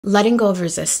Letting go of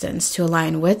resistance to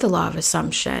align with the law of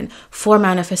assumption for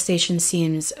manifestation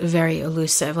seems very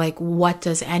elusive. Like, what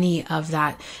does any of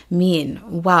that mean?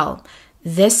 Well,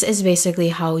 this is basically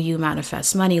how you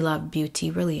manifest money, love,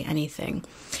 beauty, really anything,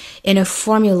 in a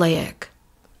formulaic,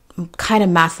 kind of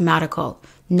mathematical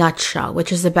nutshell,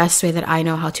 which is the best way that I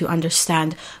know how to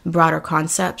understand broader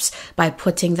concepts, by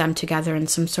putting them together in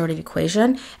some sort of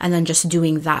equation and then just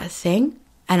doing that thing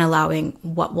and allowing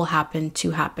what will happen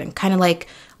to happen. Kind of like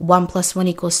 1 +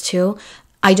 1 = 2.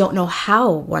 I don't know how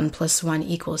 1 + 1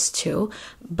 = 2,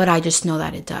 but I just know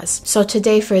that it does. So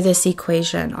today, for this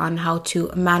equation on how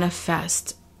to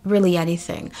manifest really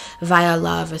anything via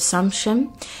law of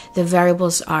assumption, the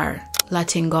variables are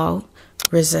letting go,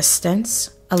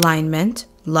 resistance, alignment,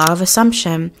 law of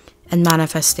assumption, and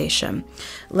manifestation.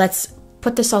 Let's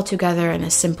put this all together in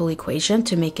a simple equation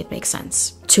to make it make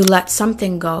sense. To let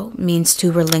something go means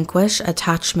to relinquish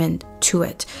attachment to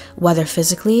it, whether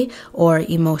physically or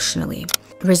emotionally.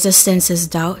 Resistance is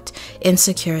doubt,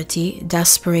 insecurity,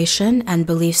 desperation, and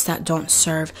beliefs that don't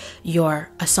serve your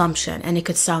assumption. And it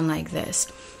could sound like this: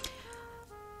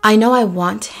 I know I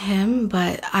want him,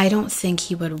 but I don't think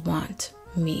he would want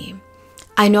me.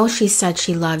 I know she said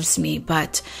she loves me,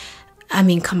 but I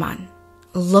mean, come on.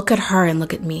 Look at her and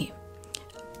look at me.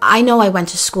 I know I went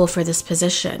to school for this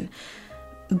position,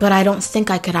 but I don't think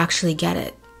I could actually get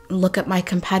it. Look at my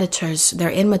competitors. They're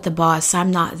in with the boss. I'm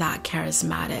not that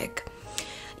charismatic.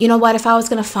 You know what? If I was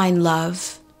going to find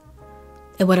love,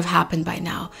 it would have happened by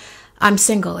now. I'm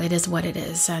single. It is what it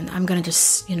is. And I'm going to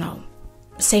just,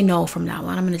 say no from now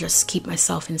on. I'm going to just keep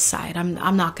myself inside. I'm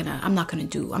not going to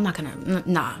do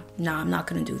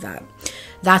that.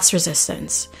 That's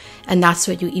resistance. And that's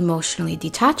what you emotionally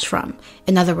detach from.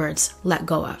 In other words, let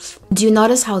go of. Do you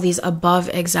notice how these above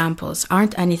examples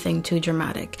aren't anything too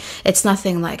dramatic? It's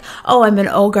nothing like, oh, I'm an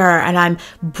ogre and I'm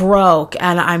broke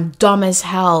and I'm dumb as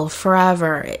hell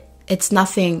forever. It's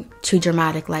nothing too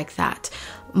dramatic like that.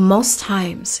 Most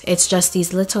times, it's just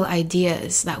these little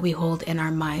ideas that we hold in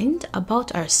our mind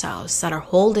about ourselves that are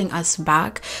holding us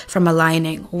back from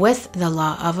aligning with the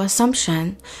law of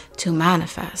assumption to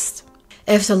manifest.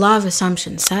 If the law of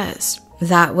assumption says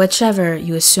that whichever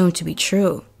you assume to be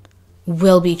true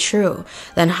will be true,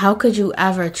 then how could you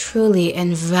ever truly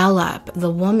envelop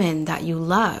the woman that you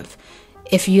love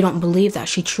if you don't believe that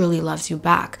she truly loves you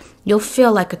back? You'll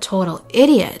feel like a total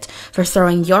idiot for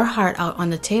throwing your heart out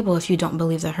on the table if you don't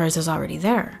believe that hers is already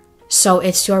there. So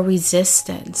it's your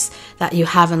resistance that you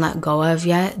haven't let go of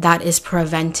yet that is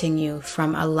preventing you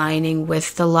from aligning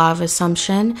with the law of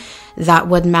assumption that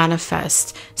would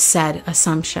manifest said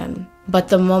assumption. But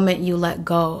the moment you let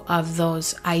go of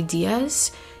those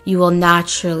ideas, you will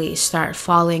naturally start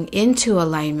falling into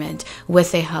alignment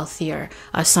with a healthier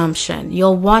assumption.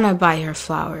 You'll want to buy her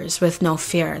flowers with no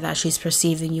fear that she's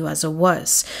perceiving you as a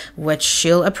wuss, which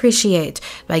she'll appreciate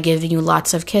by giving you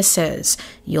lots of kisses.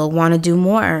 You'll want to do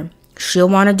more. She'll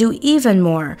want to do even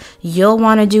more. You'll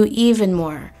want to do even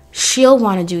more. She'll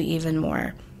want to do even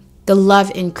more. The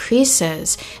love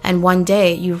increases, and one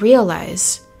day you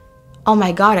realize, oh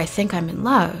my God, I think I'm in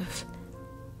love.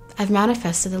 I've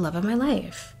manifested the love of my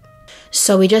life.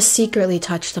 So we just secretly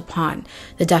touched upon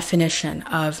the definition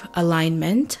of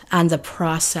alignment and the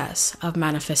process of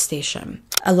manifestation.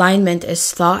 Alignment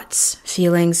is thoughts,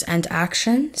 feelings, and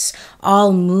actions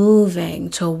all moving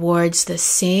towards the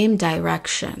same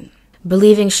direction.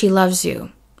 Believing she loves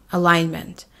you,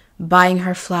 alignment. Buying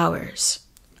her flowers,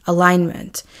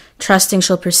 alignment. Trusting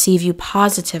she'll perceive you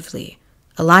positively,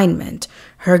 alignment.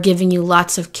 Her giving you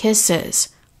lots of kisses,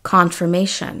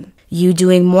 confirmation. You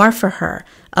doing more for her,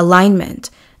 alignment.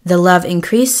 The love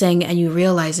increasing and you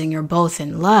realizing you're both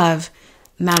in love,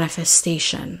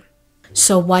 manifestation.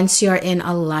 So once you're in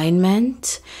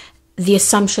alignment, the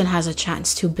assumption has a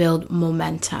chance to build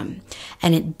momentum.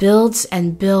 And it builds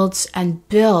and builds and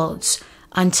builds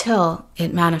until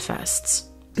it manifests.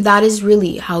 That is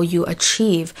really how you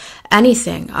achieve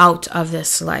anything out of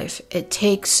this life. It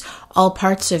takes all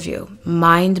parts of you,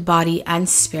 mind, body, and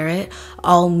spirit,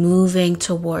 all moving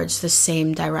towards the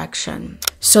same direction.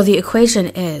 So the equation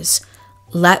is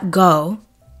let go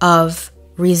of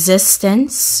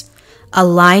resistance,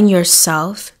 align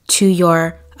yourself to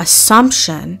your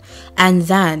assumption, and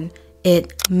then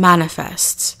it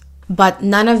manifests. But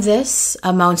none of this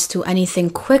amounts to anything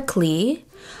quickly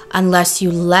unless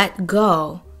you let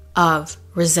go of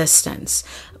resistance.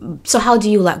 So how do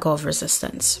you let go of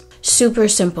resistance? Super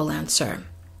simple answer.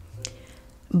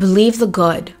 Believe the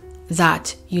good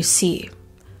that you see.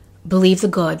 Believe the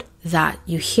good that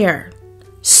you hear.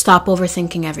 Stop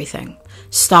overthinking everything.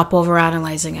 Stop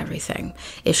overanalyzing everything.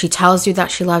 If she tells you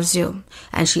that she loves you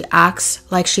and she acts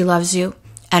like she loves you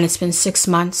and it's been 6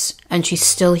 months and she's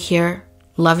still here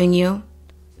loving you,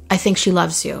 I think she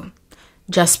loves you.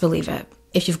 Just believe it.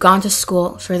 If you've gone to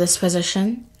school for this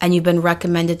position and you've been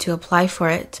recommended to apply for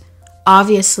it,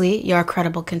 obviously you're a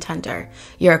credible contender.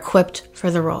 You're equipped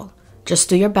for the role. Just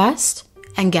do your best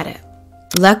and get it.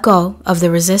 Let go of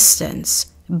the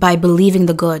resistance by believing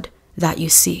the good that you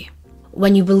see.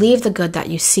 When you believe the good that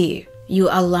you see, you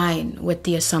align with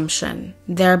the assumption,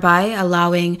 thereby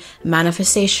allowing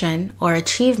manifestation or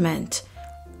achievement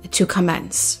to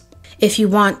commence. If you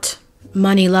want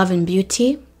money, love, and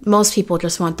beauty, most people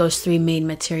just want those 3 main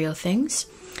material things.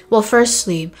 Well,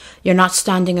 firstly, you're not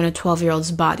standing in a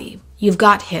 12-year-old's body. You've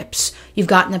got hips, you've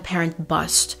got an apparent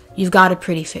bust, you've got a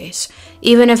pretty face.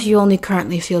 Even if you only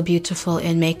currently feel beautiful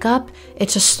in makeup,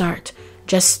 it's a start.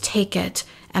 Just take it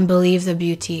and believe the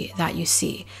beauty that you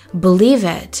see. Believe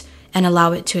it and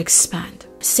allow it to expand.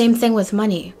 Same thing with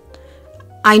money.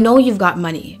 I know you've got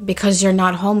money because you're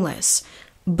not homeless.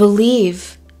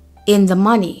 Believe in the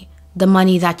money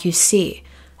that you see.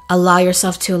 Allow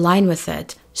yourself to align with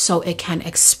it so it can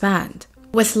expand.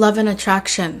 With love and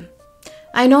attraction,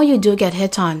 I know you do get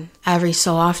hit on every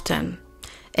so often.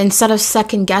 Instead of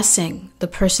second guessing the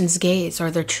person's gaze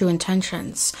or their true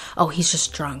intentions, oh, he's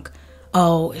just drunk.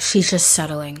 Oh, she's just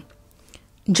settling.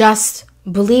 Just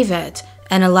believe it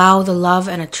and allow the love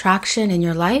and attraction in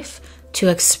your life to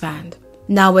expand.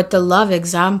 Now, with the love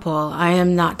example, I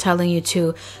am not telling you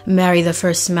to marry the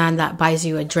first man that buys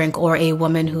you a drink or a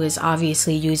woman who is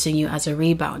obviously using you as a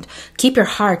rebound. Keep your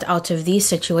heart out of these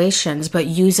situations, but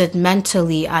use it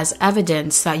mentally as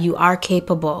evidence that you are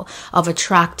capable of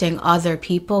attracting other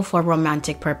people for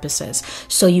romantic purposes.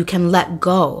 So you can let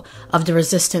go of the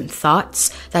resistant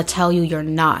thoughts that tell you you're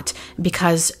not,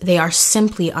 because they are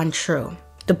simply untrue.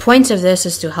 The point of this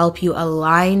is to help you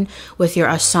align with your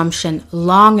assumption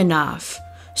long enough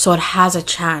so it has a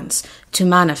chance to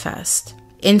manifest.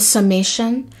 In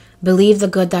summation, believe the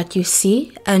good that you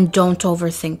see and don't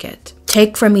overthink it.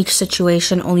 Take from each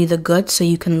situation only the good so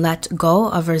you can let go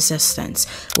of resistance.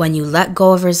 When you let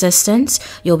go of resistance,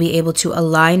 you'll be able to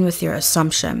align with your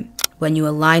assumption. When you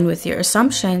align with your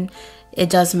assumption, it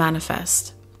does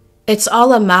manifest. It's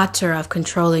all a matter of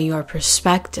controlling your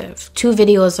perspective. 2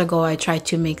 videos ago, I tried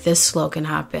to make this slogan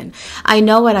happen. I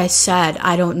know what I said.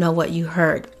 I don't know what you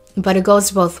heard. But it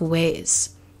goes both ways.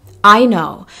 I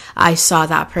know I saw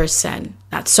that person,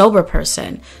 that sober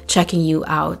person, checking you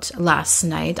out last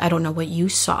night. I don't know what you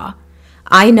saw.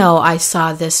 I know I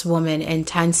saw this woman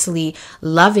intensely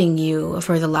loving you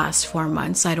for the last 4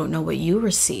 months. I don't know what you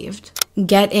received.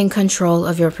 Get in control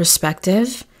of your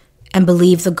perspective and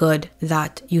believe the good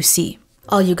that you see.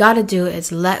 All you gotta do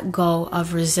is let go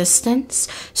of resistance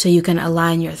so you can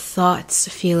align your thoughts,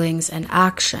 feelings, and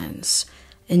actions.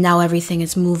 And now everything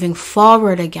is moving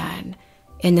forward again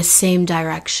in the same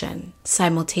direction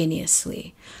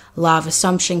simultaneously. Law of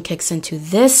assumption kicks into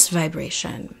this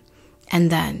vibration and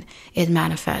then it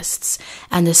manifests.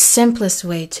 And the simplest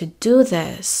way to do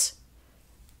this,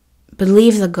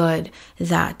 believe the good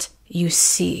that you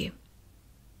see.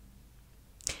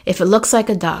 If it looks like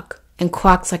a duck and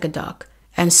quacks like a duck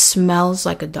and smells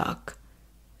like a duck,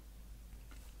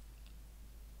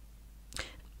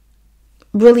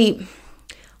 really,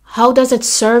 how does it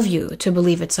serve you to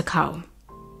believe it's a cow?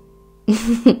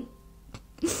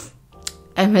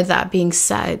 And with that being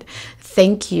said,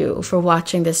 thank you for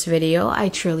watching this video. I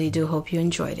truly do hope you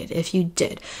enjoyed it. If you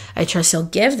did, I trust you'll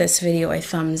give this video a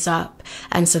thumbs up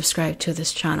and subscribe to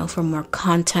this channel for more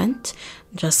content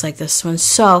just like this one.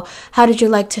 So, how did you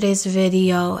like today's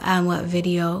video and what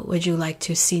video would you like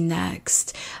to see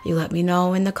next? You let me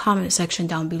know in the comment section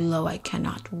down below. I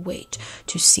cannot wait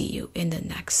to see you in the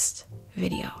next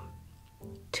video.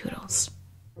 Toodles.